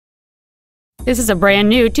This is a brand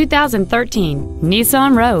new 2013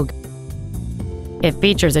 Nissan Rogue. It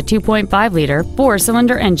features a 2.5-liter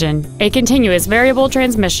four-cylinder engine, a continuous variable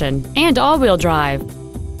transmission, and all-wheel drive.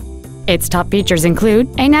 Its top features include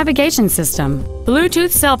a navigation system,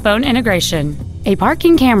 Bluetooth cell phone integration, a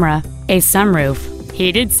parking camera, a sunroof,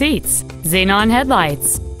 heated seats, xenon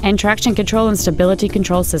headlights, and traction control and stability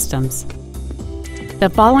control systems.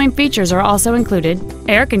 The following features are also included: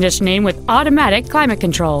 air conditioning with automatic climate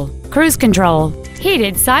control, cruise control,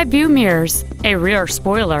 heated side view mirrors, a rear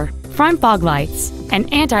spoiler, front fog lights,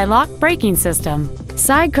 an anti-lock braking system,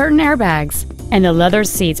 side curtain airbags, and the leather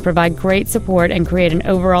seats provide great support and create an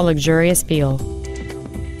overall luxurious feel.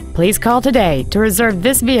 Please call today to reserve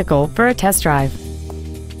this vehicle for a test drive.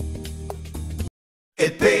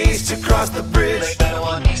 It pays to cross the bridge.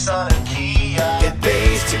 Manawa, Nissan, and Kia. It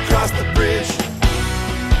pays to cross the bridge.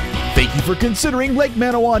 Thank you for considering Lake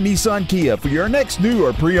Manawa Nissan Kia for your next new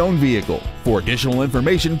or pre-owned vehicle. For additional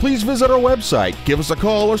information, please visit our website, give us a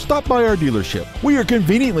call, or stop by our dealership. We are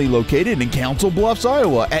conveniently located in Council Bluffs,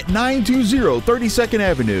 Iowa at 920 32nd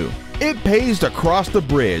Avenue. It pays to cross the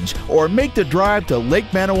bridge or make the drive to Lake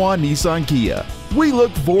Manawa Nissan Kia. We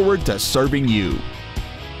look forward to serving you.